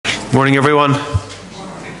Morning, everyone,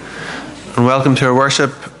 and welcome to our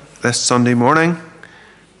worship this Sunday morning.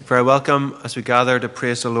 You're very welcome as we gather to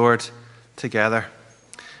praise the Lord together.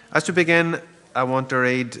 As we begin, I want to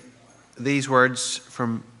read these words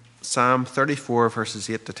from Psalm 34, verses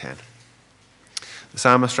 8 to 10. The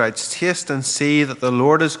psalmist writes, "Taste and see that the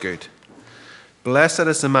Lord is good. Blessed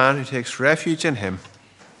is the man who takes refuge in him.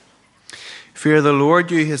 Fear the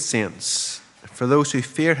Lord, you his saints, for those who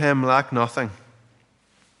fear him lack nothing.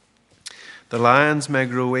 The lions may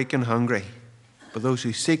grow weak and hungry, but those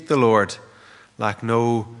who seek the Lord lack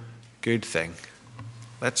no good thing."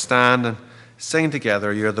 Let's stand and sing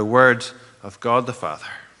together. You're the word of God the Father.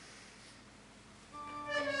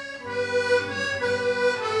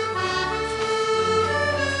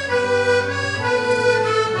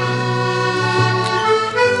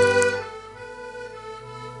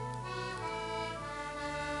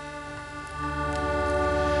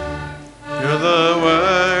 You're the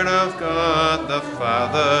word of God the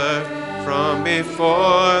Father, from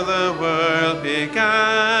before the world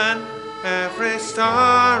began. Every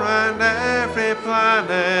star and every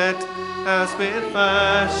planet has been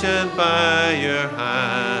fashioned by your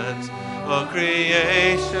hand. All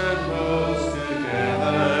creation moves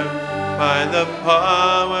together by the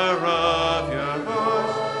power of your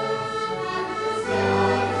voice.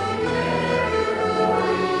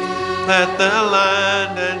 Let the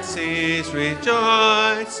land and seas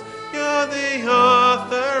rejoice. You're the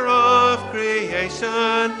author of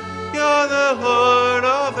creation. You're the Lord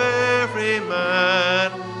of every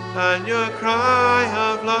man. And your cry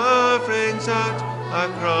of love rings out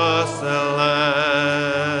across the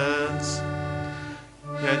lands.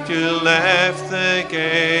 Yet you left the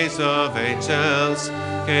gaze of angels,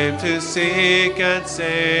 came to seek and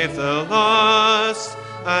save the lost,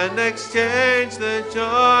 and exchange the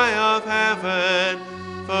joy of heaven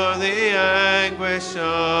for the anguish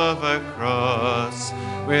of a cross.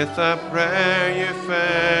 With a prayer you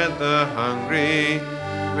fed the hungry,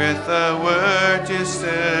 with a word you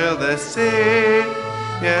stilled the sea.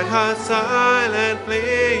 Yet how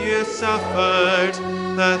silently you suffered,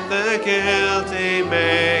 that the guilty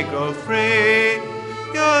may go free.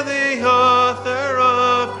 You're the author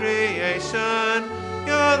of creation.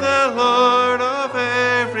 You're the Lord of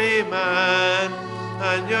every man,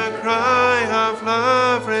 and your cry of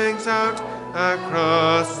love rings out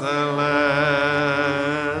across the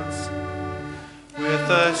lands. With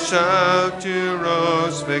a shout you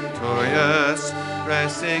rose victorious,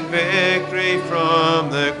 wresting victory from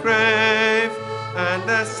the grave, and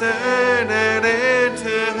ascended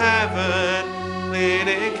into heaven,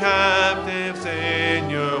 leading captives in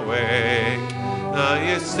your wake. Now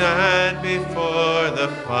you stand before the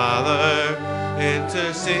Father,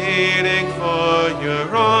 interceding for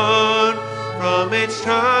your own. From each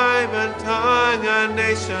tribe and tongue and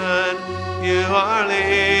nation, you are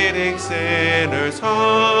leading sinners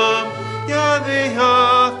home. You're the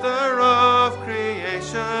author of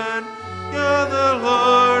creation. You're the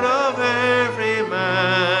Lord of every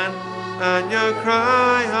man. And your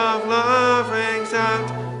cry of love rings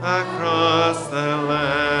out across the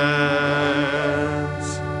lands.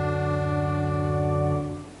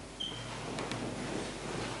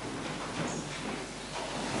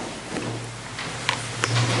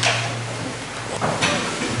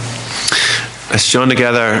 Let's join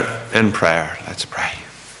together in prayer. Let's pray.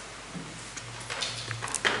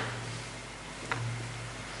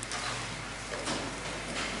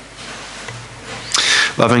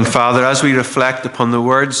 Loving Father, as we reflect upon the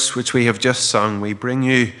words which we have just sung, we bring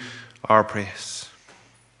you our praise.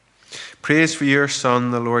 Praise for your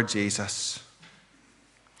Son, the Lord Jesus,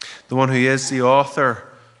 the one who is the author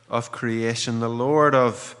of creation, the Lord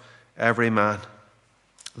of every man,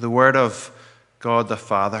 the Word of God the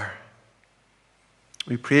Father.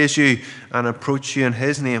 We praise you and approach you in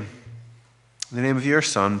his name, in the name of your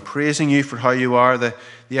Son, praising you for how you are the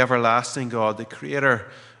everlasting God, the creator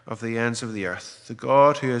of the ends of the earth, the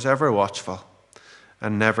God who is ever watchful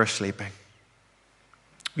and never sleeping.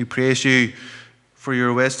 We praise you for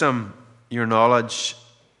your wisdom, your knowledge,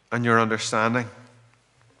 and your understanding,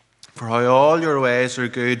 for how all your ways are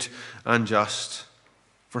good and just,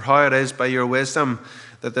 for how it is by your wisdom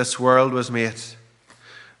that this world was made,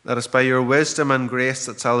 that it's by your wisdom and grace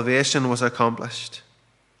that salvation was accomplished.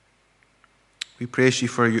 We praise you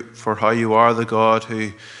for how you are the God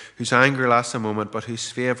whose anger lasts a moment, but whose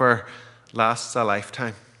favour lasts a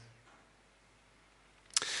lifetime.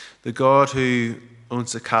 The God who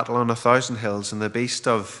owns the cattle on 1,000 hills and the beast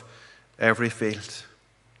of every field.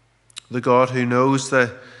 The God who knows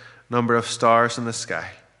the number of stars in the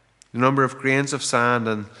sky, the number of grains of sand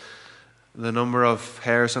and the number of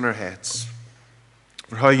hairs on our heads.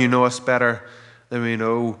 for how you know us better than we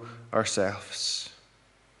know ourselves.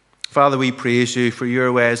 Father, we praise you, for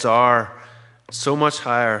your ways are so much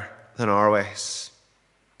higher than our ways,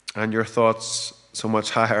 and your thoughts so much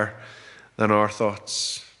higher than our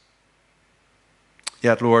thoughts.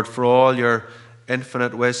 Yet, Lord, for all your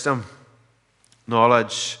infinite wisdom,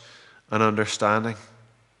 knowledge, and understanding,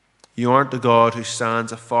 you aren't the God who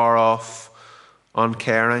stands afar off,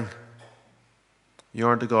 uncaring. You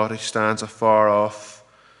aren't the God who stands afar off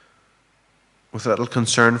with little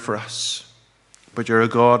concern for us, but you're a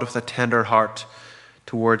God with a tender heart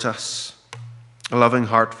towards us, a loving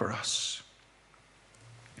heart for us.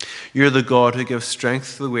 You're the God who gives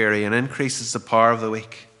strength to the weary and increases the power of the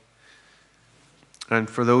weak. And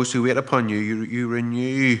for those who wait upon you, you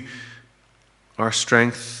renew our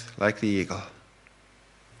strength like the eagle.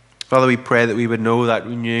 Father, we pray that we would know that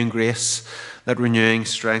renewing grace, that renewing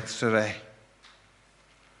strength today.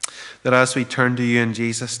 That as we turn to you in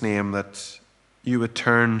Jesus' name, that you would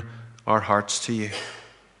turn our hearts to you.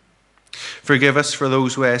 Forgive us for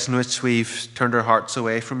those ways in which we've turned our hearts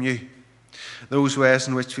away from you, those ways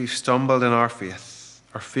in which we've stumbled in our faith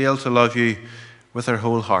or failed to love you with our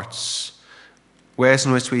whole hearts, ways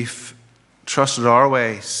in which we've trusted our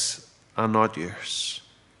ways and not yours.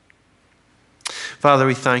 Father,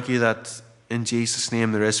 we thank you that in Jesus'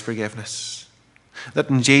 name there is forgiveness. That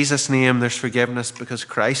in Jesus' name there's forgiveness because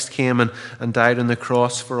Christ came and died on the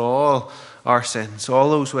cross for all our sins, all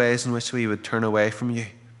those ways in which we would turn away from you.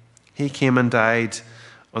 He came and died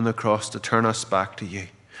on the cross to turn us back to you,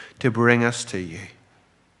 to bring us to you.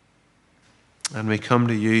 And we come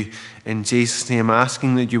to you in Jesus' name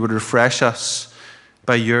asking that you would refresh us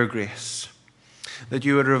by your grace, that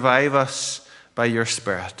you would revive us by your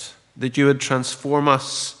Spirit, that you would transform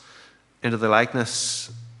us into the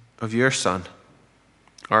likeness of your Son,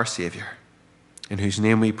 our Saviour, in whose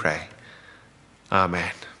name we pray.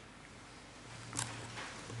 Amen.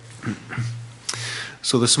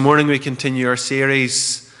 So this morning we continue our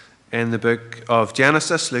series in the book of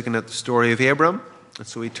Genesis, looking at the story of Abram. And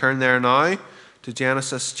so we turn there now to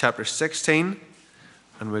Genesis chapter 16,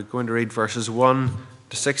 and we're going to read verses 1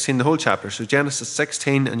 to 16, the whole chapter. So Genesis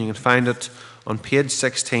 16, and you can find it on page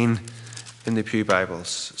 16 in the Pew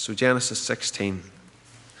Bibles. So Genesis 16.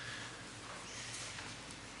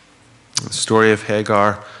 The story of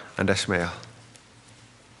Hagar and Ishmael.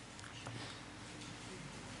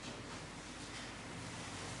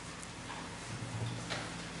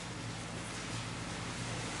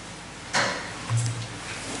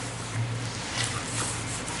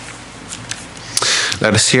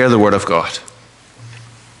 Let us hear the word of God.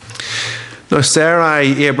 Now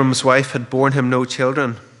Sarai, Abram's wife, had borne him no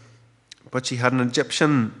children, but she had an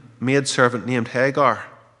Egyptian maidservant named Hagar.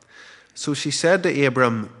 So she said to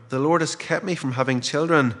Abram, "The Lord has kept me from having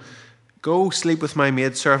children. Go sleep with my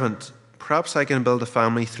maidservant. Perhaps I can build a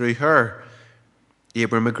family through her."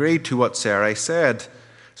 Abram agreed to what Sarai said.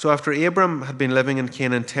 So after Abram had been living in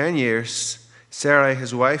Canaan 10 years, Sarai,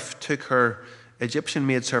 his wife, took her Egyptian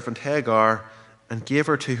maidservant Hagar and gave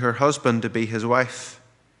her to her husband to be his wife.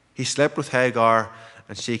 He slept with Hagar,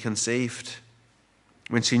 and she conceived.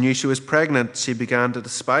 When she knew she was pregnant, she began to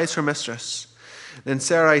despise her mistress. Then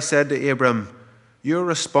Sarai said to Abram, "You are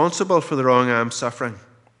responsible for the wrong I am suffering.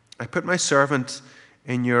 I put my servant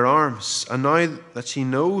in your arms, and now that she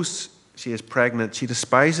knows she is pregnant, she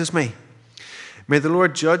despises me. May the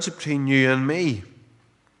Lord judge between you and me."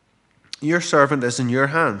 "Your servant is in your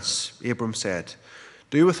hands," Abram said.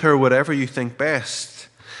 "Do with her whatever you think best."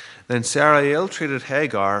 Then Sarai ill-treated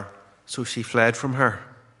Hagar, so she fled from her.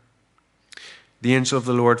 The angel of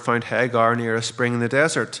the Lord found Hagar near a spring in the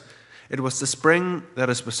desert. It was the spring that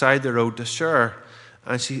is beside the road to Shur.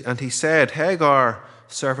 And he said, "Hagar,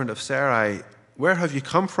 servant of Sarai, where have you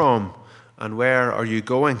come from, and where are you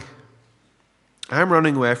going?" "I am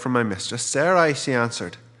running away from my mistress Sarai," she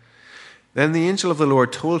answered. Then the angel of the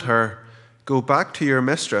Lord told her, "Go back to your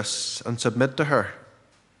mistress and submit to her."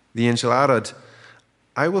 The angel added,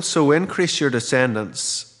 "I will so increase your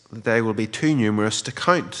descendants that they will be too numerous to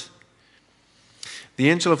count." The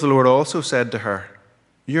angel of the Lord also said to her,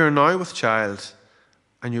 "You are now with child,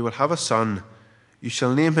 and you will have a son. You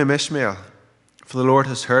shall name him Ishmael, for the Lord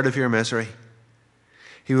has heard of your misery.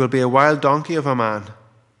 He will be a wild donkey of a man.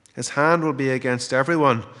 His hand will be against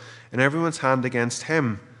everyone, and everyone's hand against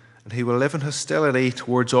him, and he will live in hostility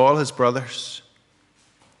towards all his brothers."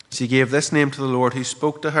 She gave this name to the Lord who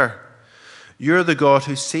spoke to her, "You are the God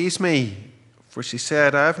who sees me." For she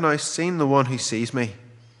said, "I have now seen the one who sees me."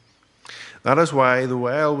 That is why the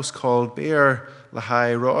well was called Beer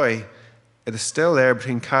Lahai Roi. It is still there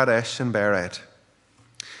between Kadesh and Bered.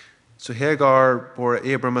 So Hagar bore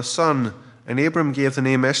Abram a son, and Abram gave the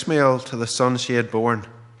name Ishmael to the son she had borne.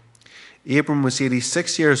 Abram was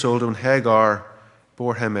 86 years old when Hagar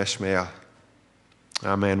bore him Ishmael.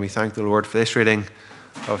 Amen. We thank the Lord for this reading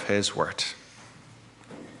of his word.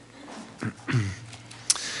 We're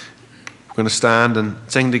going to stand and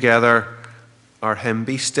sing together our hymn,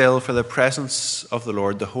 Be Still, for the presence of the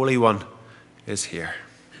Lord, the Holy One, is here.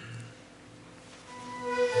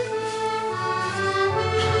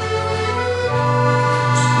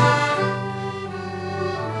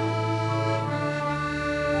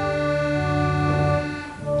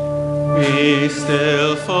 Be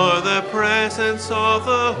still for the presence of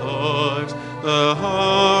the Lord, the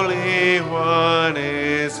Holy One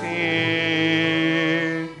is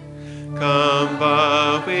here. Come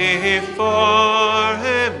bow before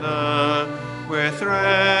him now with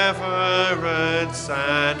reverence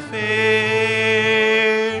and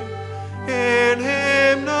fear. In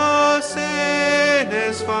him no sin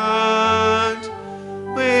is found.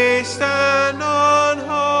 We stand on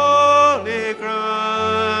holy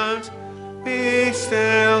ground. Be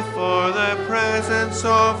still for the presence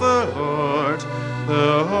of the Lord,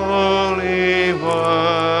 the Holy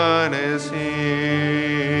One is here.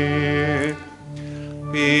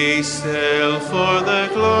 Be still for the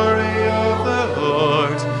glory of the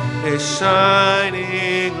Lord is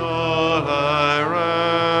shining all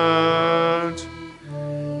around.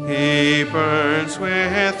 He burns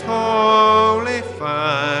with holy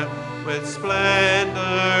fire, with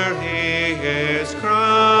splendor he is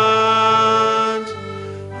crowned.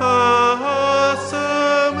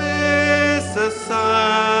 Awesome is the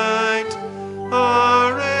sight,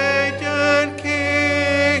 our radiant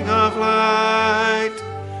King of light.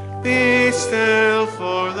 Be still,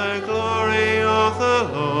 for the glory of the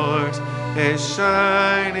Lord is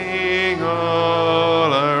shining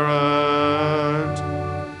all around.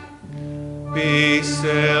 Be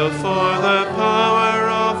still, for the power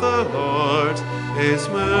of the Lord is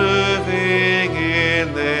moving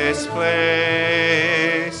in this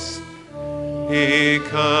place. He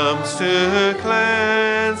comes to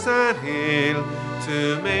cleanse and heal,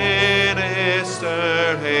 to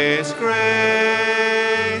minister his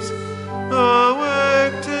grace. A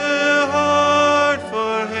work too hard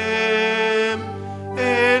for him,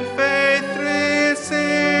 in faith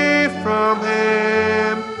receive from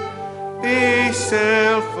him. Be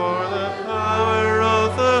still, for the power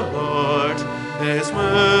of the Lord is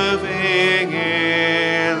moving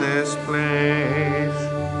in this place.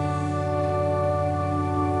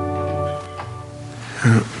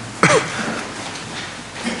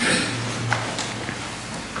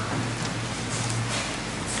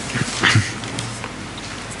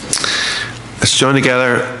 Let's join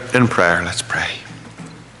together in prayer. Let's pray.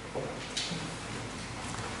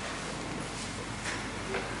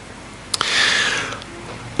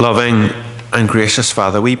 Loving and gracious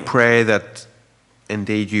Father, we pray that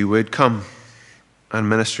indeed you would come and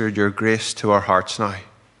minister your grace to our hearts now.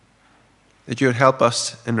 That you would help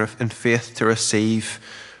us in faith to receive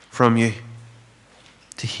from you,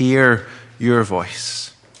 to hear your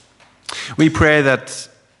voice. We pray that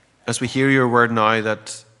as we hear your word now,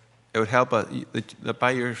 that it would help us, that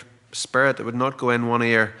by your Spirit it would not go in one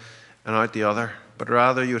ear and out the other, but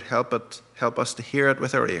rather you would help us to hear it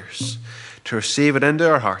with our ears, to receive it into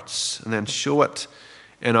our hearts, and then show it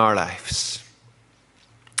in our lives.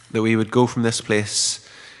 That we would go from this place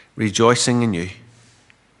rejoicing in you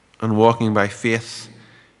and walking by faith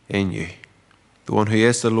in you, the one who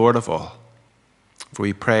is the Lord of all. For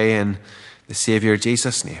we pray in the Saviour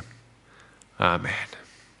Jesus' name. Amen.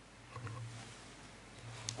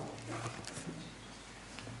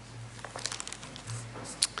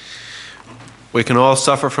 We can all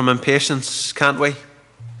suffer from impatience, can't we?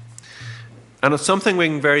 And it's something we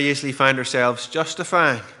can very easily find ourselves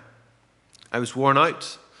justifying. I was worn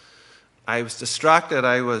out. I was distracted.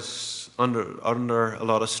 I was under a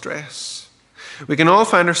lot of stress. We can all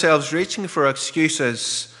find ourselves reaching for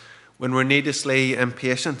excuses when we're needlessly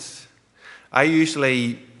impatient. I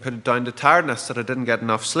usually put it down to tiredness, that I didn't get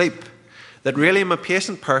enough sleep. That really I'm a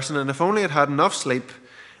patient person, and if only I'd had enough sleep,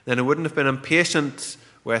 then I wouldn't have been impatient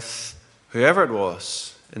with whoever it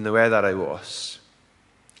was in the way that I was.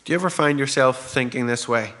 Do you ever find yourself thinking this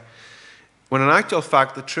way? When in actual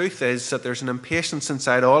fact, the truth is that there's an impatience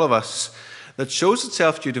inside all of us that shows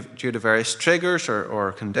itself due to various triggers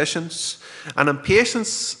or conditions. An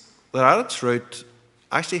impatience that at its root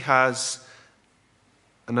actually has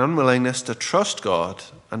an unwillingness to trust God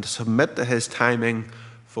and to submit to his timing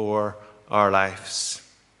for our lives.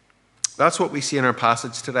 That's what we see in our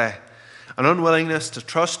passage today. An unwillingness to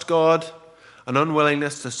trust God, an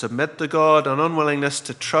unwillingness to submit to God, an unwillingness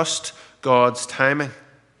to trust God's timing.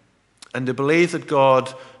 and to believe that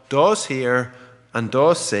God does hear and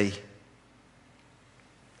does see.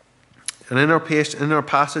 And in our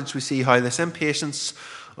passage, we see how this impatience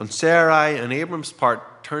on Sarai and Abram's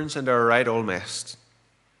part turns into a right old mess.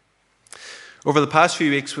 Over the past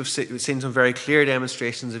few weeks, we've seen some very clear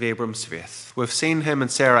demonstrations of Abram's faith. We've seen him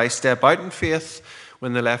and Sarai step out in faith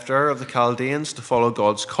when they left Ur of the Chaldeans to follow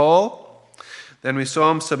God's call. Then we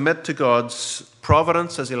saw him submit to God's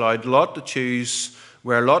providence as he allowed Lot to choose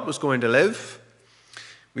where Lot was going to live.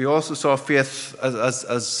 We also saw faith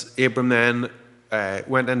as Abram then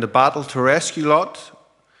went into battle to rescue Lot.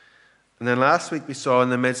 And then last week we saw in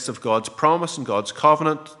the midst of God's promise and God's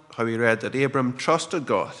covenant how we read that Abram trusted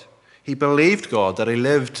God. He believed God, that he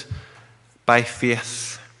lived by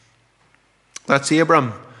faith. That's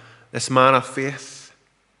Abram, this man of faith,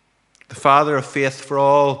 the father of faith for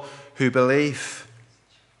all who believe.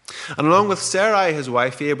 And along with Sarai, his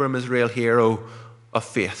wife, Abram is a real hero of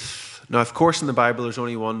faith. Now, of course, in the Bible, there's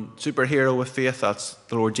only one superhero with faith. That's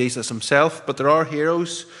the Lord Jesus himself. But there are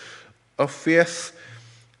heroes of faith.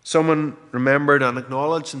 Someone remembered and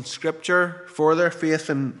acknowledged in Scripture for their faith,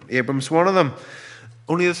 and Abram's one of them.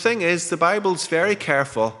 Only the thing is, the Bible's very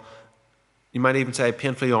careful, you might even say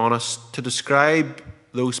painfully honest, to describe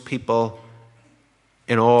those people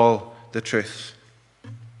in all the truth.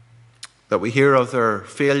 That we hear of their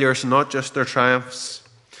failures, not just their triumphs.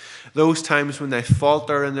 Those times when they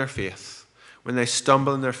falter in their faith, when they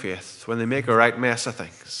stumble in their faith, when they make a right mess of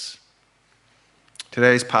things.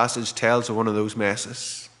 Today's passage tells of one of those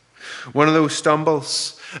messes, one of those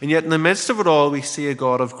stumbles. And yet in the midst of it all, we see a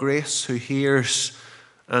God of grace who hears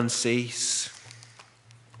and sees.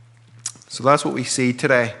 So that's what we see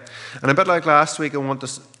today. And a bit like last week, I want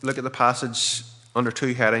to look at the passage under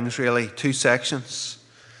two headings, really, two sections.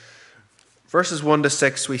 Verses 1 to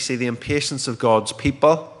 6, we see the impatience of God's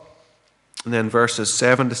people. And then verses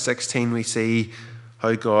 7 to 16, we see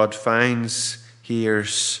how God finds,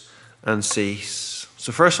 hears, and sees.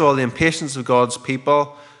 So first of all, the impatience of God's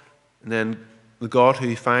people, and then the God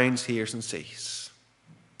who finds, hears, and sees.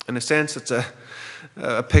 In a sense, it's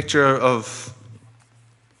a picture of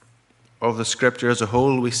the Scripture as a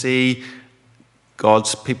whole. We see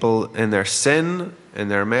God's people in their sin, in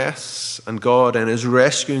their mess, and God in his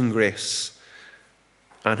rescuing grace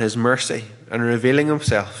and his mercy and revealing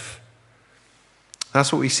himself.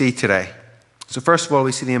 That's what we see today. So first of all,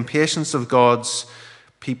 we see the impatience of God's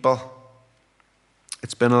people.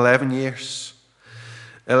 It's been 11 years.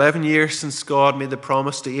 11 years since God made the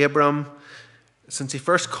promise to Abram, since he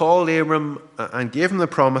first called Abram and gave him the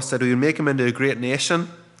promise that he would make him into a great nation.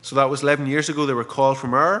 So that was 11 years ago. They were called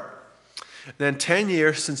from Ur. And then 10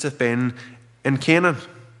 years since they've been in Canaan.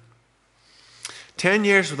 10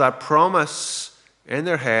 years with that promise in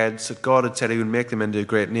their heads that God had said he would make them into a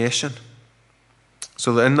great nation.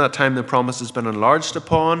 So that in that time the promise has been enlarged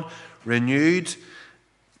upon, renewed.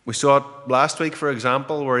 We saw it last week, for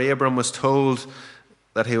example, where Abram was told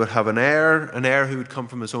that he would have an heir who would come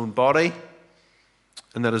from his own body,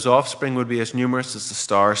 and that his offspring would be as numerous as the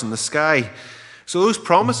stars in the sky. So those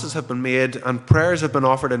promises have been made, and prayers have been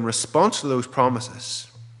offered in response to those promises.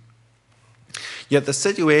 Yet the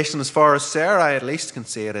situation, as far as Sarai at least can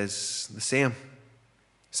see it, is the same.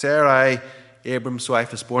 Sarai, Abram's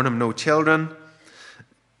wife, has borne him no children.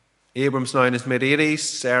 Abram's now in his mid-80s.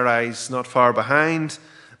 Sarai's not far behind.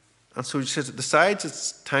 And so she decides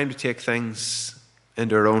it's time to take things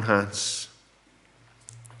into her own hands.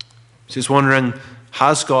 She's wondering,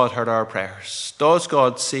 has God heard our prayers? Does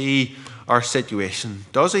God see our situation?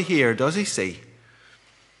 Does he hear? Does he see?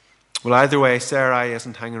 Well, either way, Sarai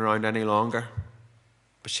isn't hanging around any longer.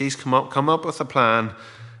 But she's come up with a plan,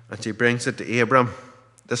 and she brings it to Abram.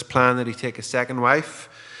 This plan that he take a second wife,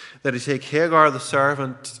 that he take Hagar the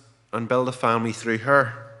servant and build a family through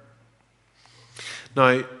her.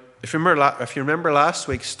 Now, if you remember last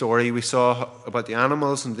week's story, we saw about the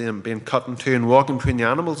animals and them being cut in two and walking between the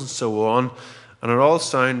animals and so on, and it all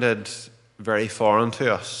sounded very foreign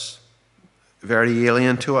to us, very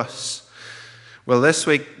alien to us. Well, this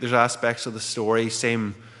week there's aspects of the story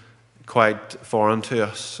seem quite foreign to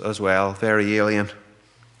us as well, very alien.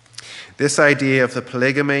 This idea of the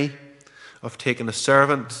polygamy, of taking a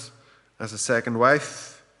servant as a second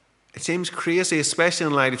wife, it seems crazy, especially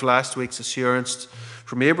in light of last week's assurance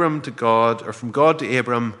from Abram to God, or from God to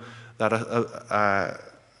Abram, that a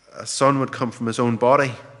son would come from his own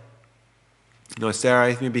body. Now,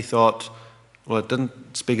 Sarah maybe thought, well, it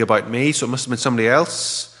didn't speak about me, so it must have been somebody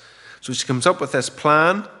else. So she comes up with this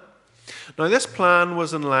plan. Now, this plan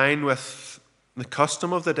was in line with the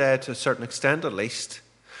custom of the day to a certain extent, at least,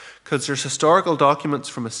 because there's historical documents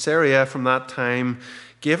from Assyria from that time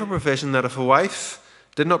gave a provision that if a wife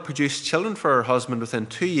did not produce children for her husband within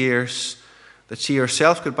 2 years, that she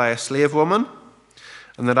herself could buy a slave woman,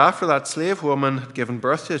 and that after that slave woman had given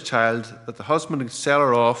birth to a child, that the husband would sell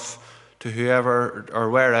her off to whoever or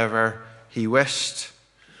wherever he wished.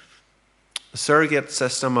 The surrogate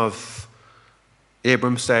system of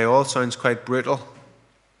Abram's day all sounds quite brutal,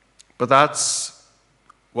 but that's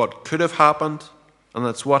what could have happened, and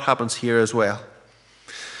that's what happens here as well.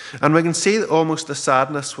 And we can see almost the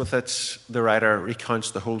sadness with which the writer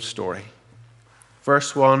recounts the whole story.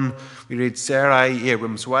 Verse 1, we read Sarai,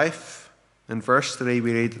 Abram's wife. In verse 3,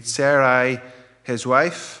 we read that Sarai, his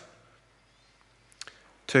wife,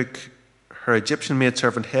 took her Egyptian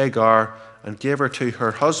maidservant Hagar and gave her to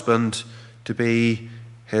her husband to be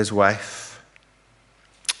his wife.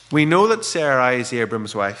 We know that Sarai is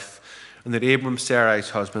Abram's wife and that Abram's Sarai's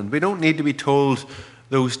husband. We don't need to be told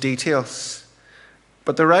those details.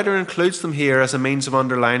 But the writer includes them here as a means of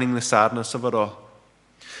underlining the sadness of it all,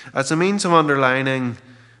 as a means of underlining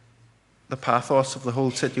the pathos of the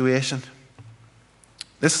whole situation.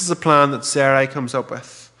 This is a plan that Sarai comes up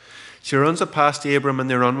with. She runs it past Abram and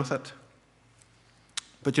they run with it.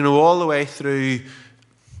 But you know, all the way through,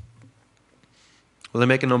 well, they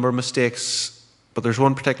make a number of mistakes, but there's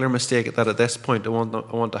one particular mistake that at this point I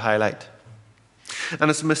want to highlight. And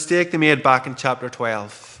it's a mistake they made back in chapter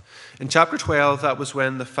 12. In chapter 12, that was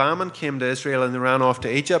when the famine came to Israel and they ran off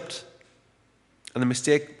to Egypt. And the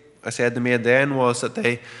mistake I said they made then was that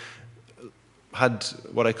they had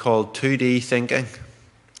what I call 2D thinking.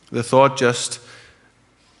 They thought just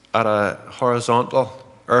at a horizontal,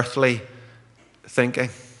 earthly thinking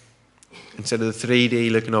instead of the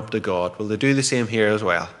 3D looking up to God. Well, they do the same here as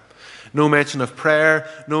well. No mention of prayer,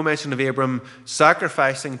 no mention of Abram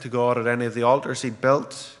sacrificing to God at any of the altars he'd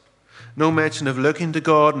built. No mention of looking to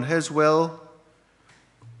God and his will.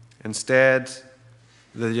 Instead,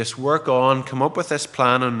 they just work on, come up with this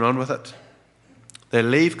plan and run with it. They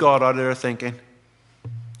leave God out of their thinking,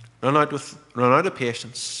 run out of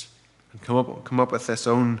patience, and come up with this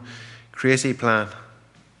own crazy plan.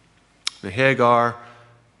 Now Hagar,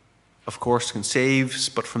 of course, conceives,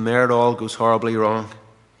 but from there it all goes horribly wrong.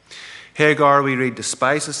 Hagar, we read,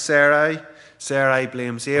 despises Sarai. Sarai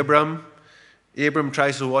blames Abram. Abram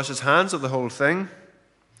tries to wash his hands of the whole thing.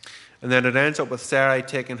 And then it ends up with Sarai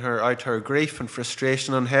taking out her grief and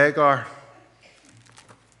frustration on Hagar.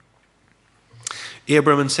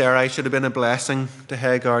 Abram and Sarai should have been a blessing to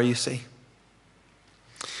Hagar, you see.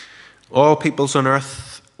 All peoples on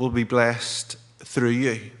earth will be blessed through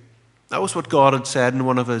you. That was what God had said in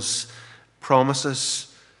one of his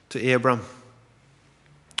promises to Abram.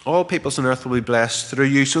 All peoples on earth will be blessed through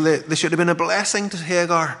you. So they should have been a blessing to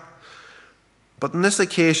Hagar. But on this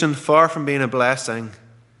occasion, far from being a blessing,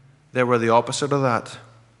 they were the opposite of that.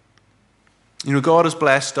 You know, God has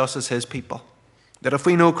blessed us as his people. That if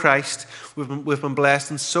we know Christ, we've been blessed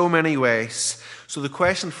in so many ways. So the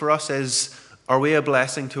question for us is, are we a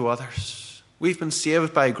blessing to others? We've been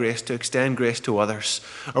saved by grace to extend grace to others.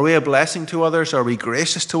 Are we a blessing to others? Are we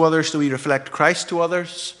gracious to others? Do we reflect Christ to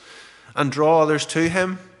others and draw others to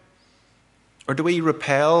him? Or do we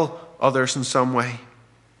repel others in some way?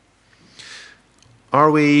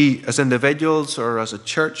 Are we, as individuals or as a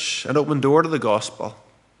church, an open door to the gospel?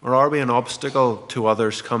 Or are we an obstacle to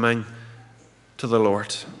others coming to the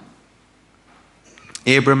Lord?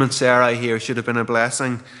 Abram and Sarai here should have been a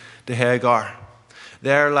blessing to Hagar.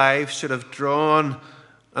 Their lives should have drawn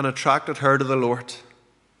and attracted her to the Lord.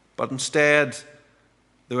 But instead,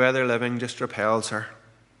 the way they're living just repels her.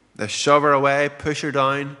 They shove her away, push her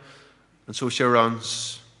down, and so she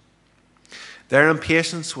runs. Their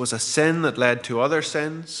impatience was a sin that led to other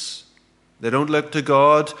sins. They don't look to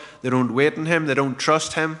God. They don't wait on him. They don't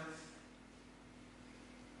trust him.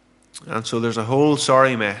 And so there's a whole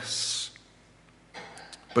sorry mess.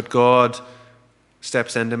 But God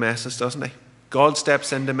steps into messes, doesn't he? God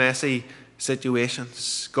steps into messy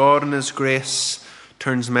situations. God in his grace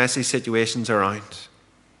turns messy situations around.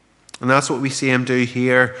 And that's what we see him do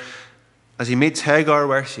here as he meets Hagar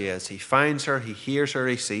where she is. He finds her, he hears her,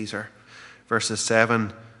 he sees her. Verses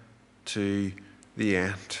 7 to the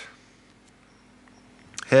end.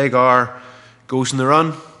 Hagar goes on the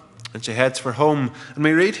run and she heads for home. And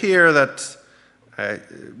we read here that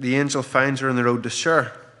the angel finds her on the road to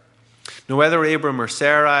Shur. Now, whether Abram or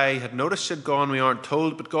Sarai had noticed she'd gone, we aren't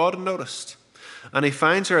told, but God had noticed. And he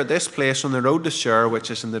finds her at this place on the road to Shur, which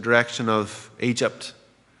is in the direction of Egypt,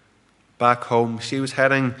 back home. She was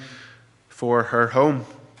heading for her home.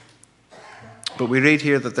 But we read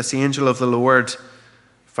here that this angel of the Lord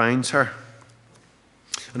finds her.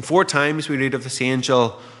 And 4 times we read of this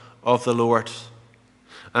angel of the Lord.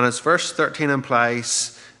 And as verse 13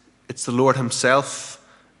 implies, it's the Lord himself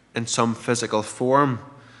in some physical form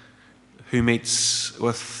who meets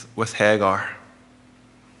with Hagar.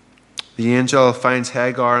 The angel finds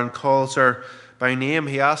Hagar and calls her by name.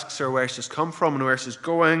 He asks her where she's come from and where she's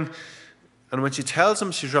going. And when she tells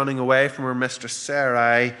him she's running away from her mistress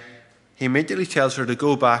Sarai, he immediately tells her to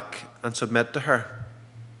go back and submit to her.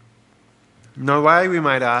 Now, why, we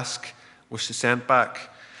might ask, was she sent back?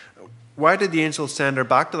 Why did the angel send her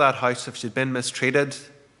back to that house if she'd been mistreated?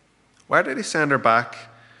 Why did he send her back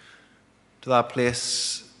to that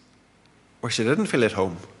place where she didn't feel at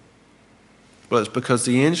home? Well, it's because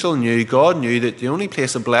the angel knew, God knew, that the only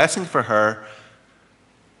place of blessing for her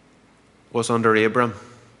was under Abram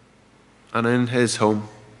and in his home.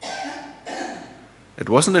 It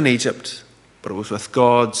wasn't in Egypt, but it was with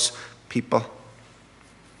God's people.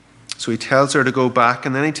 So he tells her to go back,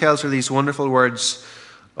 and then he tells her these wonderful words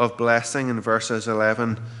of blessing in verses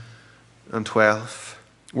 11 and 12.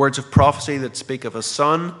 Words of prophecy that speak of a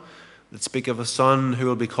son, who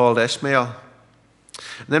will be called Ishmael.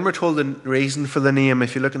 And then we're told the reason for the name.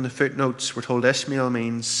 If you look in the footnotes, we're told Ishmael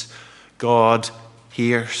means God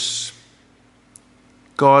hears.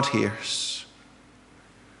 God hears.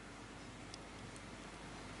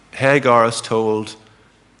 Hagar is told,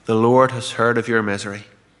 the Lord has heard of your misery.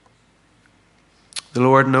 The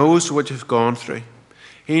Lord knows what you've gone through.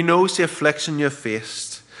 He knows the affliction you've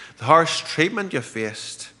faced, the harsh treatment you've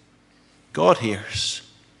faced. God hears.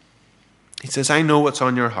 He says, I know what's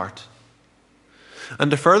on your heart.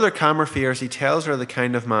 And to further calm her fears, he tells her the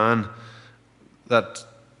kind of man that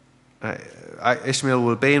Ishmael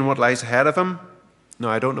will be and what lies ahead of him. Now,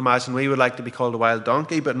 I don't imagine we would like to be called a wild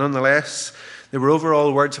donkey, but nonetheless, they were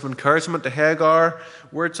overall words of encouragement to Hagar,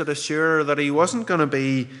 words that assure her that Ishmael wasn't going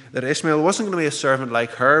to be a servant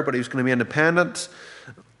like her, but he was going to be independent,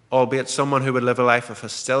 albeit someone who would live a life of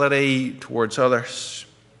hostility towards others.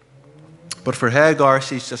 But for Hagar,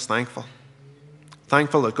 she's just thankful.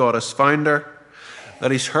 Thankful that God has found her, that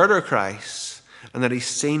he's heard her cries, and that he's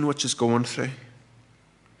seen what she's going through.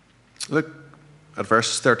 Look at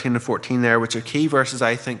verses 13 and 14 there, which are key verses,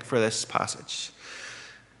 I think, for this passage.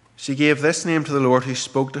 She gave this name to the Lord who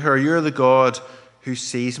spoke to her, you're the God who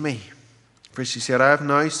sees me. For she said, I have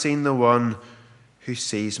now seen the one who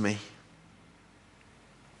sees me.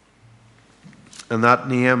 And that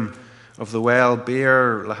name of the well,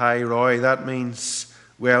 Beer Lahai Roy, that means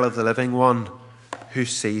well of the living one who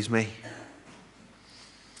sees me.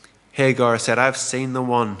 Hagar said, I've seen the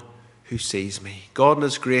one who sees me. God in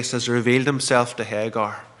his grace has revealed himself to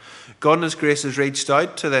Hagar. God in his grace has reached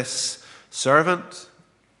out to this servant,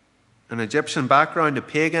 an Egyptian background, a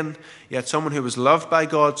pagan, yet someone who was loved by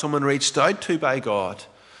God, someone reached out to by God,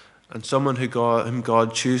 and someone whom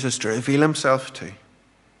God chooses to reveal himself to.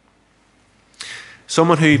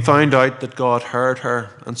 Someone who found out that God heard her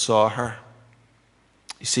and saw her.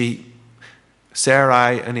 You see,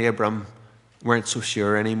 Sarai and Abram weren't so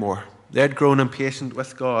sure anymore. They had grown impatient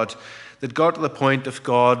with God. They'd got to the point if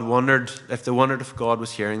they wondered if God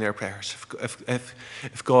was hearing their prayers,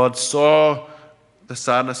 if God saw the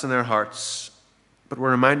sadness in their hearts. But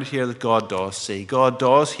we're reminded here that God does see. God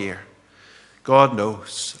does hear. God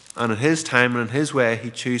knows. And in his time and in his way,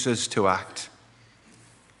 he chooses to act.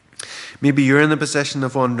 Maybe you're in the position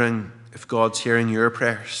of wondering if God's hearing your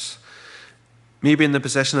prayers. Maybe in the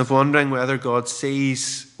position of wondering whether God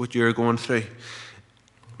sees what you're going through.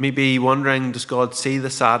 Maybe wondering, does God see the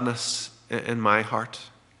sadness in my heart?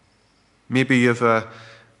 Maybe you have a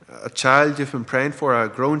child you've been praying for, a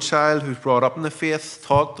grown child who's brought up in the faith,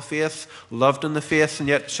 taught the faith, loved in the faith, and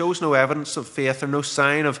yet shows no evidence of faith or no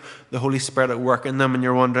sign of the Holy Spirit at work in them. And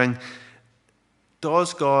you're wondering,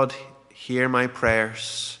 does God hear my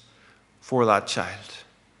prayers for that child?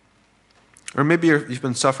 Or maybe you've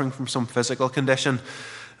been suffering from some physical condition,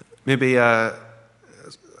 maybe a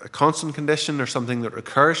constant condition or something that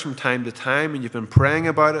recurs from time to time, and you've been praying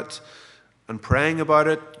about it and praying about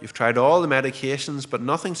it. You've tried all the medications, but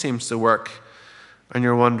nothing seems to work. And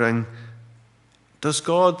you're wondering, does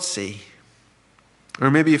God see?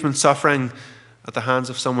 Or maybe you've been suffering at the hands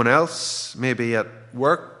of someone else, maybe at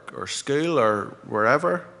work or school or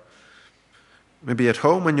wherever, maybe at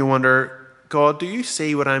home, and you wonder, God, do you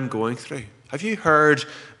see what I'm going through? Have you heard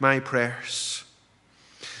my prayers?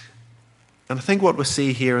 And I think what we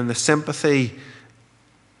see here in the sympathy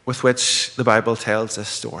with which the Bible tells this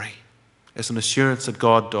story is an assurance that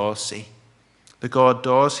God does see, that God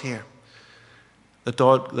does hear, that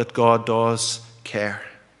God does care.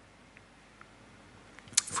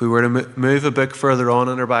 If we were to move a book further on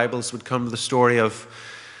in our Bibles, we'd come to the story of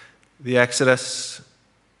the Exodus,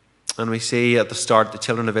 and we see at the start the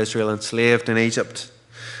children of Israel enslaved in Egypt.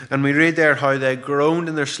 And we read there how they groaned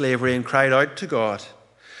in their slavery and cried out to God.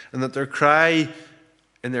 and that their cry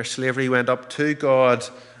in their slavery went up to God,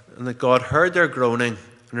 and that God heard their groaning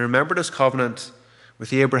and remembered his covenant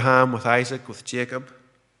with Abraham, with Isaac, with Jacob,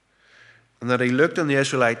 and that he looked on the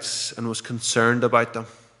Israelites and was concerned about them.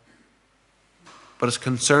 But his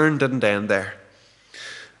concern didn't end there.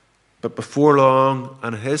 But before long,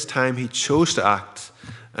 and in his time, he chose to act,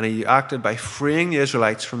 and he acted by freeing the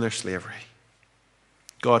Israelites from their slavery.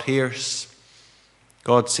 God hears,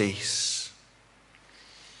 God sees.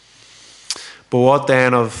 But what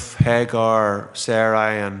then of Hagar,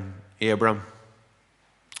 Sarai, and Abram?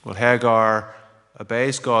 Well, Hagar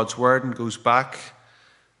obeys God's word and goes back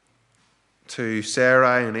to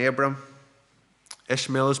Sarai and Abram.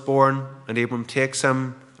 Ishmael is born, and Abram takes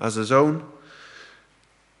him as his own.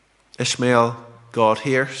 Ishmael, God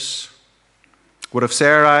hears. What of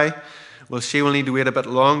Sarai? Well, she will need to wait a bit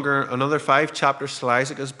longer. Another 5 chapters till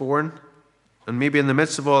Isaac is born. And maybe in the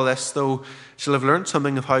midst of all this, though, she'll have learned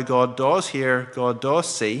something of how God does hear, God does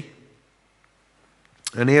see.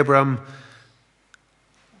 And Abram,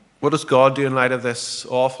 what does God do in light of this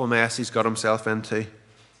awful mess he's got himself into?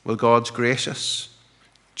 Well, God's gracious.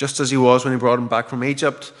 Just as he was when he brought him back from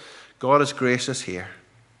Egypt, God is gracious here.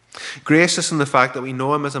 Gracious in the fact that we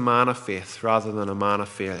know him as a man of faith rather than a man of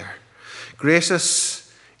failure.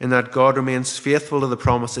 Gracious in that God remains faithful to the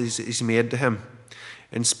promises he's made to him.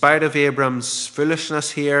 In spite of Abram's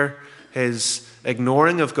foolishness here, his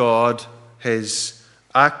ignoring of God, his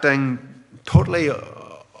acting totally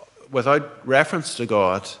without reference to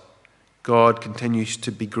God, God continues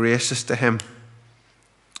to be gracious to him,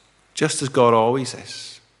 just as God always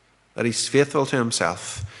is, that he's faithful to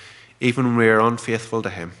himself, even when we are unfaithful to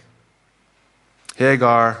him.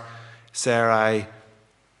 Hagar, Sarai,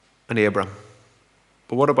 and Abram.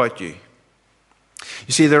 But what about you?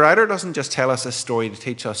 You see, the writer doesn't just tell us this story to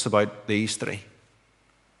teach us about these 3,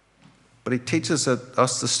 but he teaches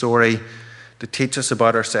us the story to teach us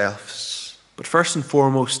about ourselves, but first and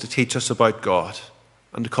foremost to teach us about God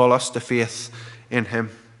and to call us to faith in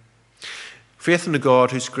him. Faith in a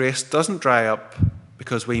God whose grace doesn't dry up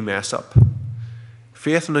because we mess up.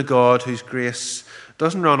 Faith in a God whose grace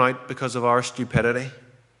doesn't run out because of our stupidity,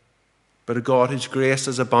 but a God whose grace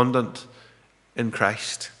is abundant in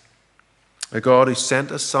Christ. A God who sent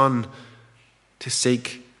his Son to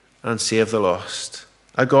seek and save the lost.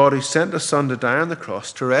 A God who sent his Son to die on the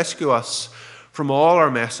cross to rescue us from all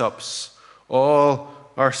our mess-ups, all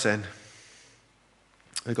our sin.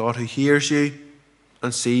 A God who hears you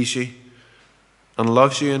and sees you and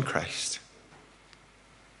loves you in Christ.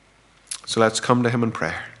 So let's come to him in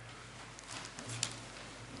prayer.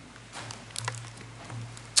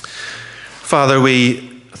 Father,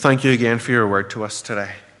 we thank you again for your word to us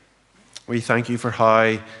today. We thank you for how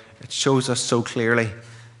it shows us so clearly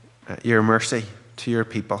your mercy to your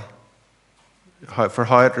people, for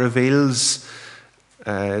how it reveals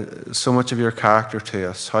so much of your character to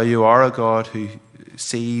us, how you are a God who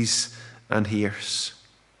sees and hears,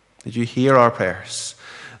 that you hear our prayers,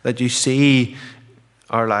 that you see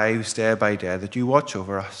our lives day by day, that you watch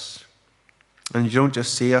over us. And you don't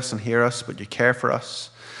just see us and hear us, but you care for us.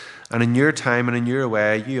 And in your time and in your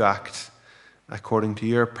way, you act according to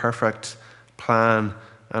your perfect plan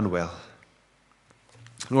and will.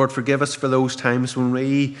 Lord, forgive us for those times when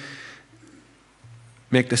we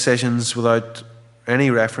make decisions without any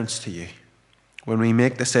reference to you, when we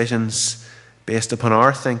make decisions based upon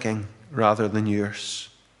our thinking rather than yours,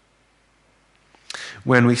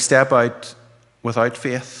 when we step out without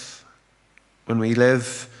faith, when we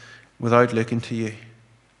live without looking to you.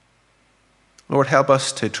 Lord, help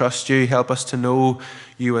us to trust you, help us to know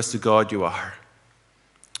you as the God you are,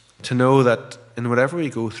 to know that in whatever we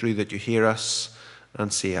go through that you hear us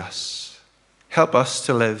and see us. Help us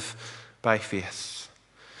to live by faith.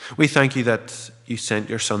 We thank you that you sent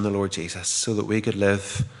your Son, the Lord Jesus, so that we could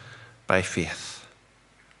live by faith,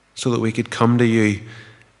 so that we could come to you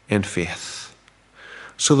in faith,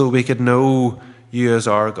 so that we could know you as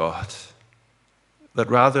our God, that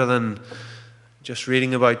rather than just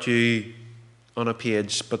reading about you on a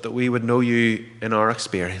page, but that we would know you in our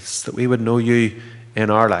experience, that we would know you in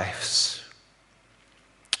our lives.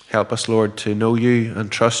 Help us, Lord, to know you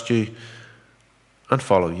and trust you and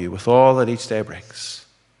follow you with all that each day brings.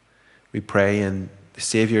 We pray in the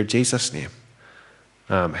Saviour Jesus' name.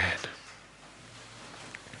 Amen.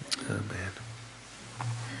 Amen.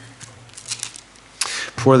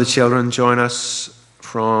 Before the children join us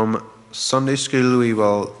from Sunday school, we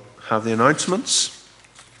will have the announcements.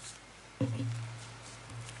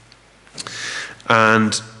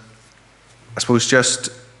 And I suppose just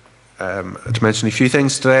to mention a few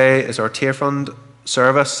things today is our Tear Fund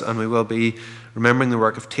service, and we will be remembering the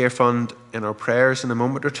work of Tear Fund in our prayers in a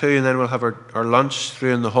moment or two, and then we'll have our lunch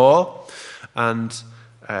through in the hall, and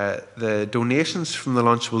the donations from the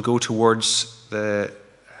lunch will go towards the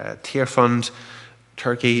Tear Fund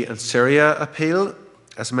Turkey and Syria appeal.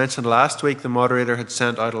 As mentioned last week, the moderator had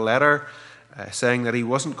sent out a letter saying that he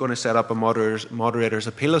wasn't going to set up a moderator's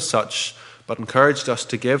appeal as such, but encouraged us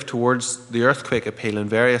to give towards the earthquake appeal in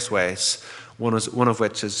various ways, one of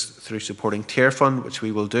which is through supporting Tear Fund, which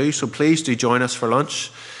we will do. So please do join us for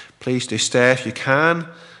lunch. Please do stay if you can.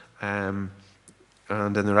 And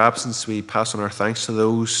in their absence, we pass on our thanks to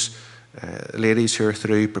those ladies who are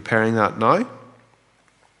through preparing that now.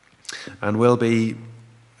 And we'll be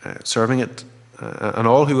serving it, and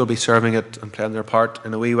all who will be serving it and playing their part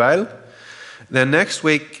in a wee while. Then next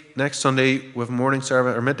week, next Sunday, we have a morning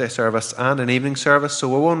service or midday service and an evening service. So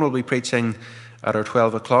one will be preaching at our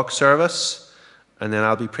 12 o'clock service, and then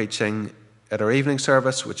I'll be preaching at our evening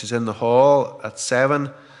service, which is in the hall at 7,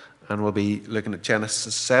 and we'll be looking at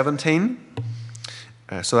Genesis 17.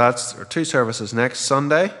 So that's our 2 services next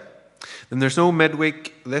Sunday. Then there's no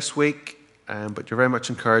midweek this week, but you're very much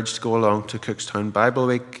encouraged to go along to Cookstown Bible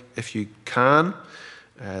Week if you can.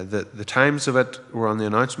 The times of it were on the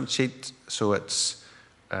announcement sheet, so it's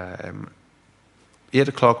 8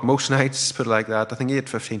 o'clock most nights, put it like that. I think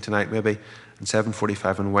 8:15 tonight maybe, and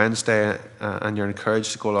 7:45 on Wednesday, and you're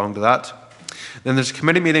encouraged to go along to that. Then there's a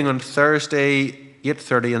committee meeting on Thursday,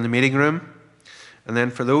 8:30 in the meeting room. And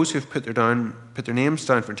then for those who've put their names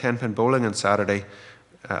down for 10-pin bowling on Saturday,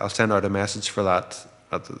 I'll send out a message for that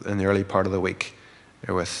in the early part of the week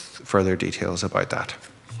with further details about that.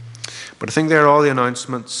 But I think they're all the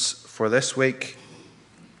announcements for this week,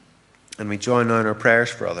 and we join now in our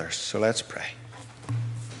prayers for others. So let's pray.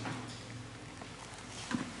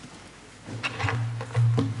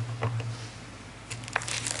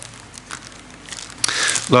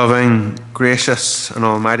 Loving, gracious, and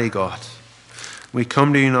almighty God, we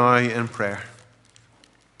come to you now in prayer.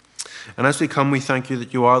 And as we come, we thank you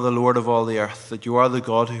that you are the Lord of all the earth, that you are the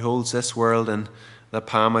God who holds this world in the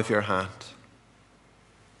palm of your hand,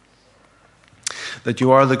 that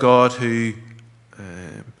you are the God who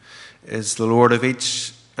is the Lord of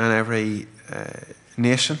each and every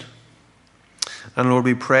nation. And Lord,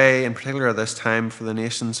 we pray in particular at this time for the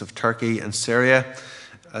nations of Turkey and Syria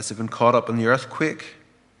as they've been caught up in the earthquake.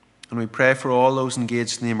 And we pray for all those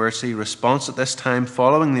engaged in the emergency response at this time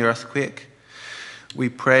following the earthquake. We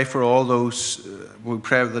pray for all those, we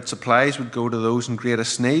pray that supplies would go to those in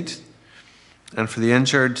greatest need, and for the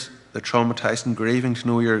injured, the traumatized and grieving to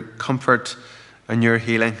know your comfort and your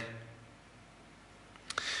healing.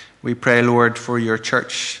 We pray, Lord, for your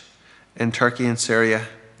church in Turkey and Syria.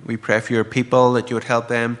 We pray for your people, that you would help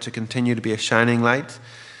them to continue to be a shining light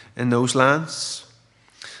in those lands,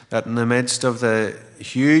 that in the midst of the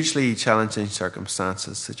hugely challenging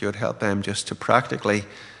circumstances, that you would help them just to practically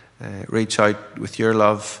reach out with your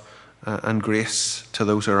love and grace to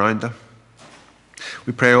those around them.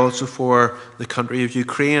 We pray also for the country of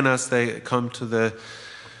Ukraine as they come to the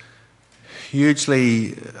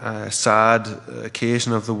hugely sad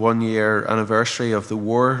occasion of the 1-year anniversary of the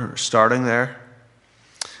war starting there.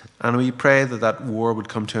 And we pray that that war would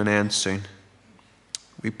come to an end soon.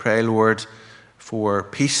 We pray, Lord, for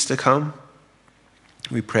peace to come.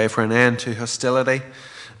 We pray for an end to hostility,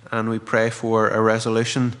 and we pray for a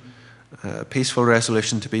resolution, a peaceful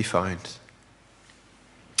resolution to be found.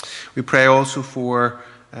 We pray also for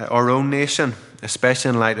our own nation, especially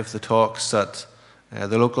in light of the talks that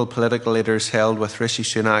the local political leaders held with Rishi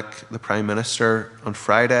Sunak, the Prime Minister, on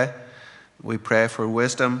Friday. We pray for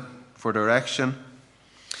wisdom, for direction.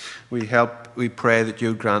 We pray that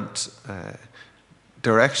you grant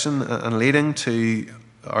direction and leading to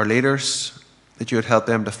our leaders, that you would help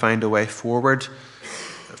them to find a way forward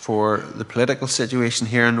for the political situation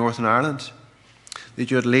here in Northern Ireland, that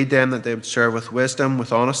you would lead them, that they would serve with wisdom,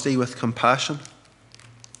 with honesty, with compassion.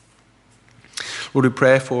 Lord, we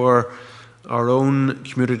pray for our own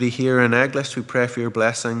community here in Eglish. We pray for your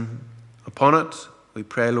blessing upon it. We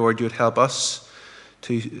pray, Lord, you would help us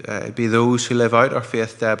to be those who live out our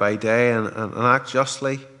faith day by day and act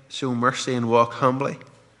justly, show mercy and walk humbly.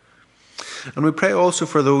 And we pray also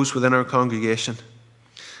for those within our congregation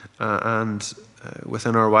and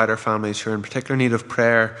within our wider families who are in particular need of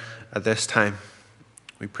prayer at this time.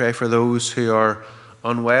 We pray for those who are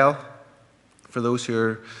unwell, for those who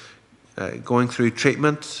are going through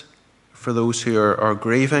treatment, for those who are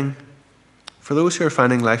grieving, for those who are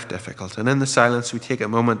finding life difficult. And in the silence, we take a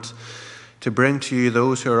moment to bring to you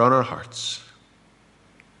those who are on our hearts.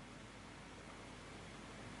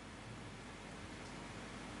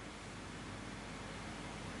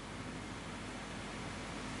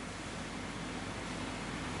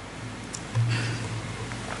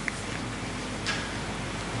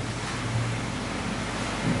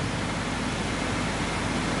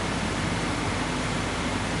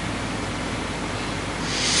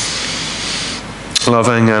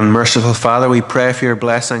 Loving and merciful Father, we pray for your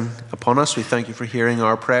blessing upon us. We thank you for hearing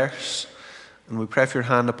our prayers. And we pray for your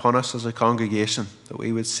hand upon us as a congregation, that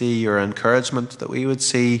we would see your encouragement, that we would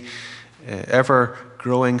see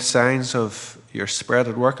ever-growing signs of your Spirit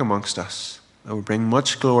at work amongst us, that would bring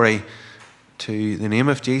much glory to the name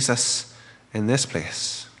of Jesus in this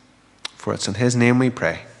place. For it's in his name we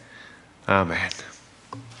pray. Amen.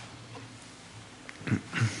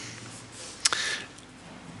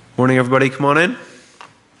 Morning, everybody. Come on in.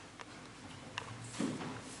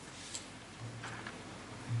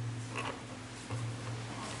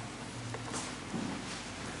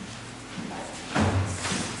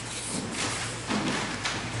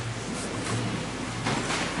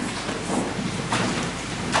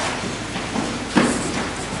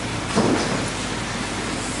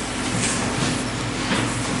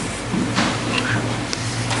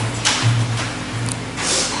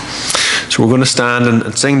 So we're going to stand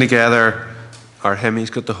and sing together our hymn, He's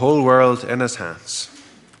Got the Whole World in His Hands.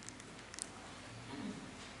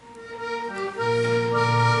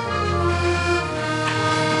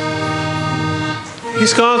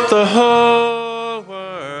 He's got the whole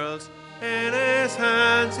world in his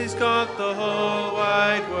hands. He's got the whole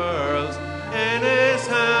wide world in his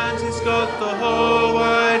hands. He's got the whole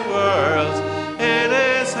wide world in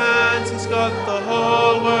his hands. He's got the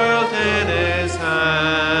whole world in his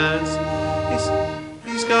hands.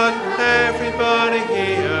 He's got everybody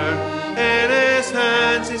here in his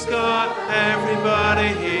hands. He's got everybody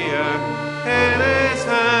here in his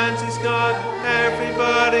hands. He's got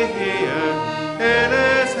everybody here in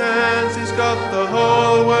his hands. He's got the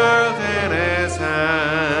whole world in his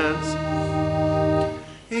hands.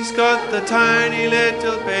 He's got the tiny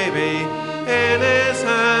little baby in his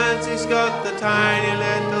hands. He's got the tiny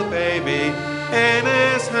little baby in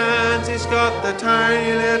his hands. He's got the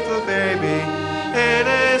tiny little baby in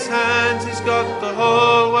his hands. He's got the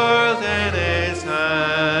whole world in his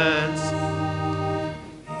hands.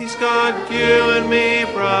 He's got you and me,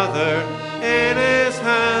 brother, in his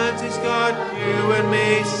hands. He's got you and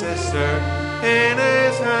me, sister, in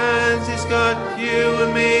his hands. He's got you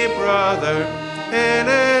and me, brother, in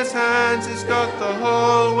his hands. He's got the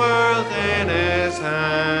whole world in his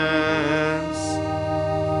hands.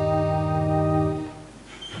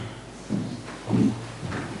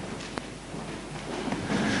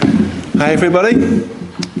 Hi everybody,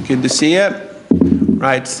 good to see you.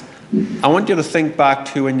 Right, I want you to think back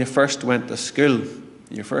to when you first went to school,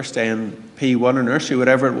 your first day in P1 or nursery,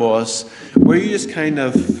 whatever it was. Were you just kind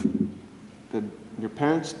of, did your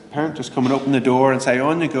parent just come and open the door and say,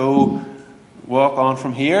 on you go, walk on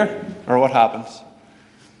from here, or what happens?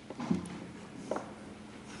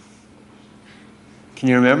 Can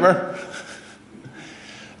you remember?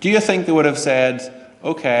 Do you think they would have said,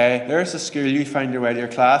 okay, there's the school, you find your way to your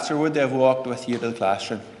class, or would they have walked with you to the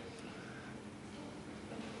classroom?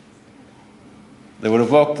 They would have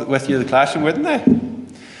walked with you to the classroom, wouldn't they?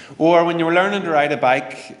 Or when you were learning to ride a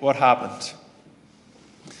bike, what happened?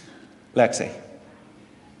 Lexi?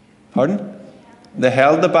 Pardon? They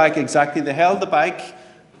held the bike, exactly. They held the bike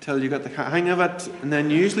till you got the hang of it, and then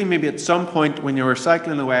usually maybe at some point when you were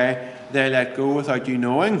cycling away, they let go without you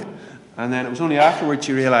knowing. And then it was only afterwards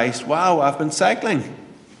you realised, wow, I've been cycling.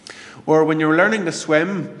 Or when you were learning to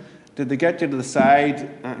swim, did they get you to the side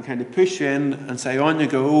and kind of push you in and say, on you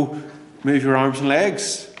go, move your arms and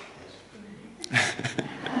legs?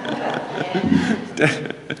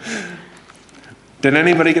 Did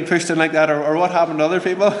anybody get pushed in like that? Or what happened to other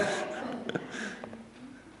people?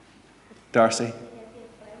 Darcy?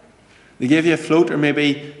 They gave you a float, or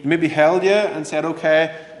maybe held you and said,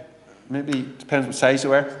 okay, maybe depends what size you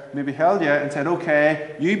were, maybe held you and said,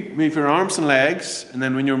 okay, you move your arms and legs, and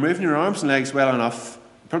then when you're moving your arms and legs well enough,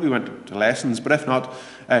 you probably went to lessons, but if not,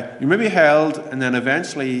 you maybe held, and then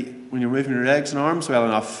eventually, when you're moving your legs and arms well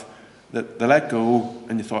enough, that they let go,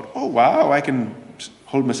 and you thought, oh wow, I can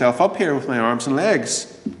hold myself up here with my arms and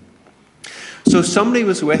legs. So somebody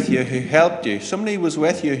was with you who helped you, somebody was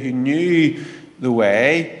with you who knew the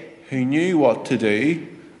way, who knew what to do,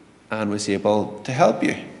 and was able to help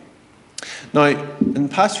you. Now, in the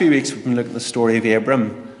past few weeks, we've been looking at the story of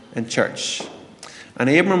Abram in church. And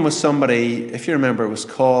Abram was somebody, if you remember, was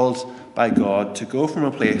called by God to go from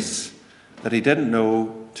a place that he didn't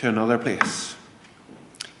know to another place.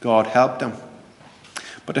 God helped him.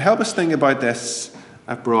 But to help us think about this,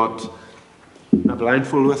 I've brought a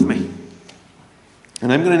blindfold with me.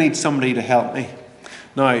 And I'm going to need somebody to help me.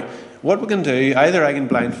 Now, what we can do, either I can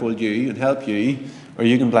blindfold you and help you, or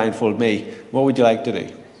you can blindfold me. What would you like to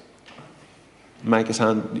do? Mike, his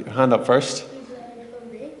hand up first.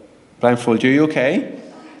 Blindfold you, okay?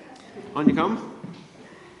 On you come.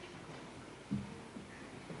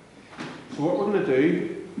 So what we're going to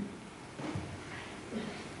do,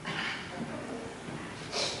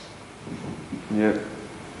 yeah.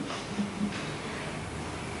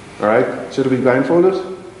 Alright, should it be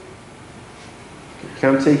blindfolded?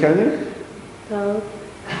 Can't see, can you? No.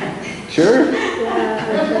 Sure?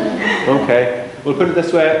 Yeah. Okay, we'll put it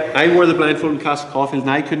this way. I wore the blindfold in Castle Caulfield and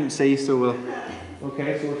I couldn't see, so we'll...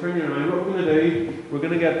 Okay, so we'll turn you around. What we're going to do, we're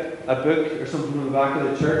going to get a book or something from the back of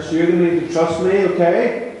the church. So you're going to need to trust me,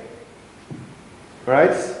 okay?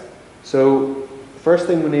 Alright? So, first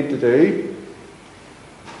thing we need to do,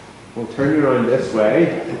 we'll turn you around this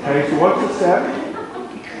way. Okay, so what's it say?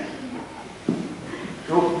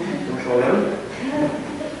 Don't fall down.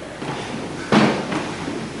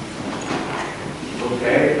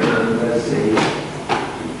 Okay, and let's see.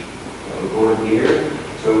 We'll go in here.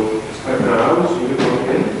 So, just click my arms, you can go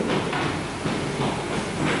in.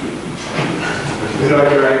 Put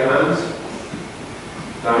out your right hands.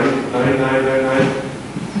 Down, down, down, down, down.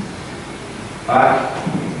 Back.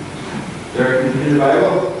 There, can you read the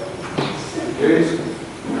Bible? Good.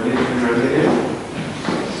 Ready to come around again.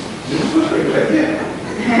 This was pretty quick, yeah.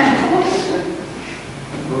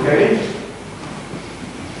 Okay.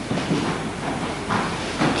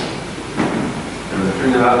 And turn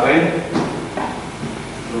it that way.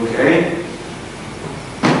 Okay.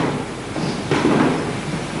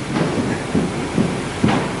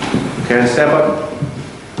 Okay, step up.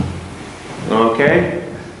 Okay.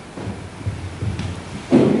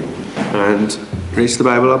 And raise the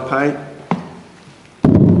Bible up high.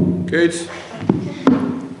 Good.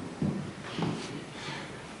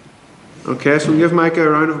 Okay, so we'll give Micah a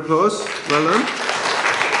round of applause. Well done.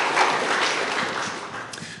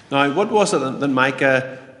 Now, what was it that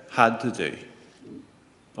Micah had to do?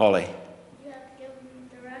 Ollie? You had to give him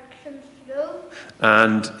directions to go.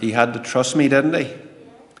 And he had to trust me, didn't he? Yeah.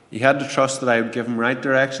 He had to trust that I would give him right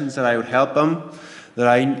directions, that I would help him, that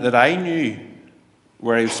I knew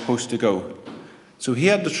where he was supposed to go. So he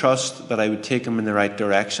had to trust that I would take him in the right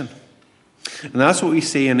direction. And that's what we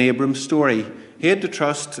see in Abram's story. He had to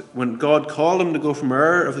trust when God called him to go from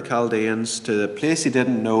Ur of the Chaldeans to the place he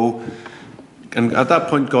didn't know. And at that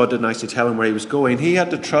point, God didn't actually tell him where he was going. He had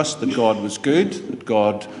to trust that God was good, that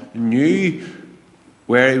God knew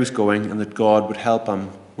where he was going, and that God would help him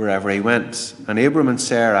wherever he went. And Abram and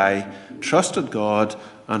Sarai trusted God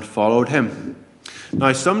and followed him.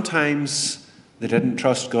 Now, sometimes they didn't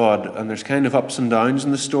trust God, and there's kind of ups and downs in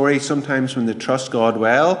the story. Sometimes when they trust God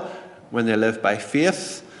well, when they live by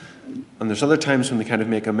faith, and there's other times when they kind of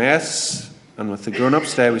make a mess. And with the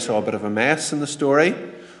grown-ups today, we saw a bit of a mess in the story.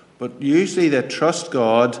 But usually they trust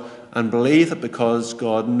God and believe that because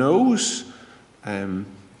God knows the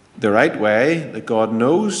right way, that God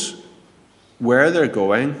knows where they're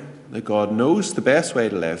going, that God knows the best way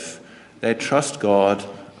to live, they trust God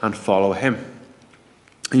and follow him.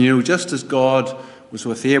 And you know, just as God was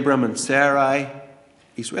with Abram and Sarai,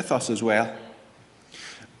 he's with us as well.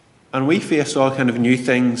 And we face all kind of new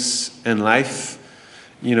things in life.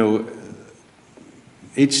 You know,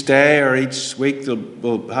 each day or each week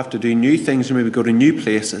we'll have to do new things, or maybe go to new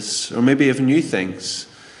places, or maybe have new things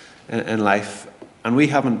in life. And we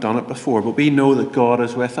haven't done it before, but we know that God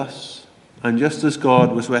is with us. And just as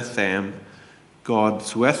God was with them,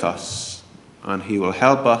 God's with us. And he will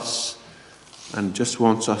help us, and just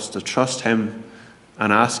wants us to trust him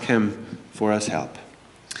and ask him for his help.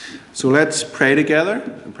 So let's pray together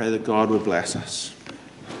and pray that God would bless us.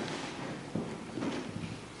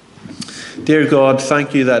 Dear God,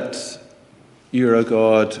 thank you that you're a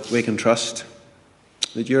God we can trust,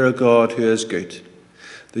 that you're a God who is good,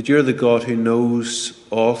 that you're the God who knows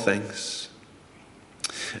all things,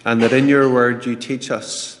 and that in your word you teach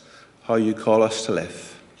us how you call us to live.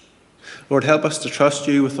 Lord, help us to trust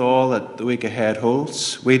you with all that the week ahead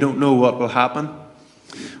holds. We don't know what will happen.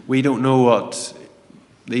 We don't know what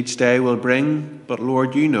each day will bring, but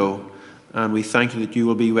Lord, you know, and we thank you that you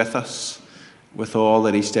will be with us with all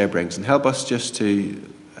that each day brings. And help us just to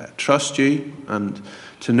trust you and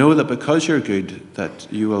to know that because you're good, that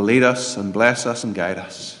you will lead us and bless us and guide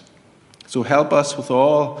us. So help us with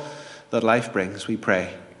all that life brings, we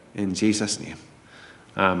pray, in Jesus' name.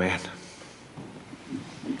 Amen.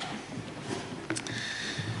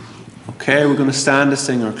 Okay, we're going to stand to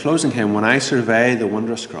sing our closing hymn, When I Survey the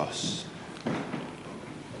Wondrous Cross.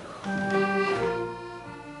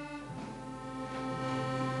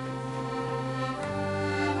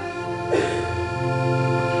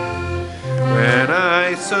 When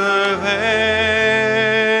I survey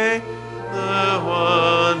the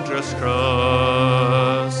wondrous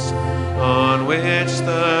cross on which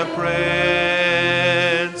the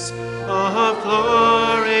Prince of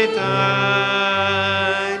Glory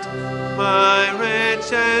died, my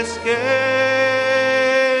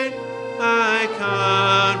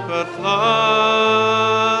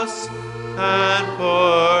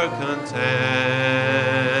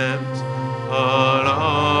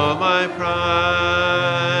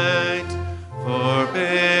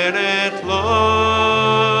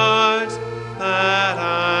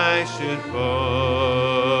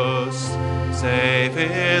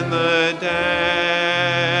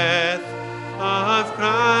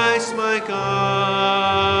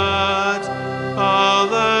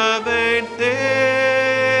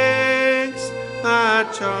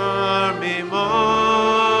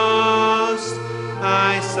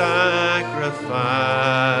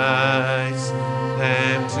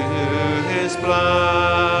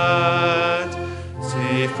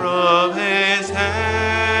from his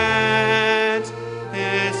head,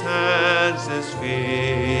 his hands, his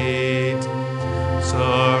feet.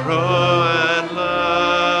 Sorrow and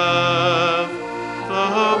love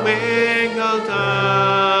flow mingled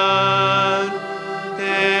down.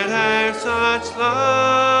 Did e'er such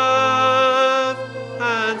love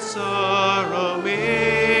and sorrow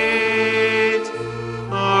meet,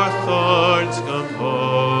 or thorns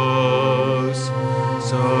compose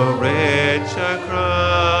so rich a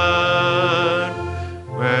crown,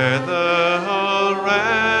 where the whole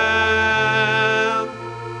realm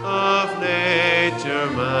of nature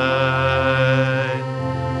mine,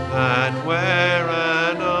 that were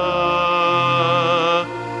an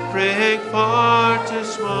offering far too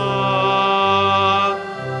small,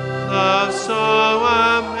 love so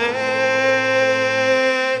amazing,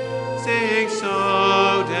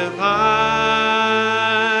 so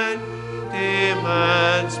divine,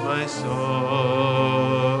 demands my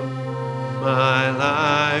soul, my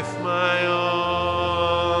life, my all.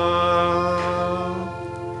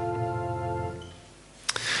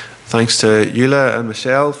 Thanks to Eula and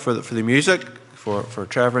Michelle for the music, for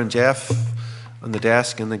Trevor and Jeff on the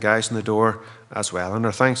desk and the guys on the door as well. And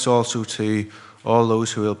our thanks also to all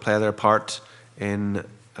those who will play their part in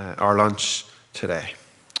our lunch today.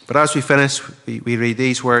 But as we finish, we read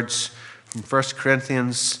these words from 1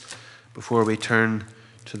 Corinthians before we turn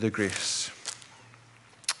to the grace.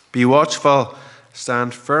 Be watchful,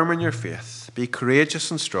 stand firm in your faith, be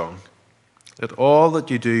courageous and strong. Let all that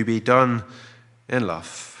you do be done in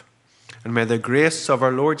love. And may the grace of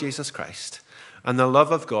our Lord Jesus Christ and the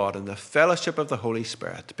love of God and the fellowship of the Holy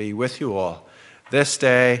Spirit be with you all this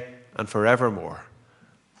day and forevermore.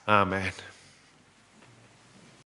 Amen.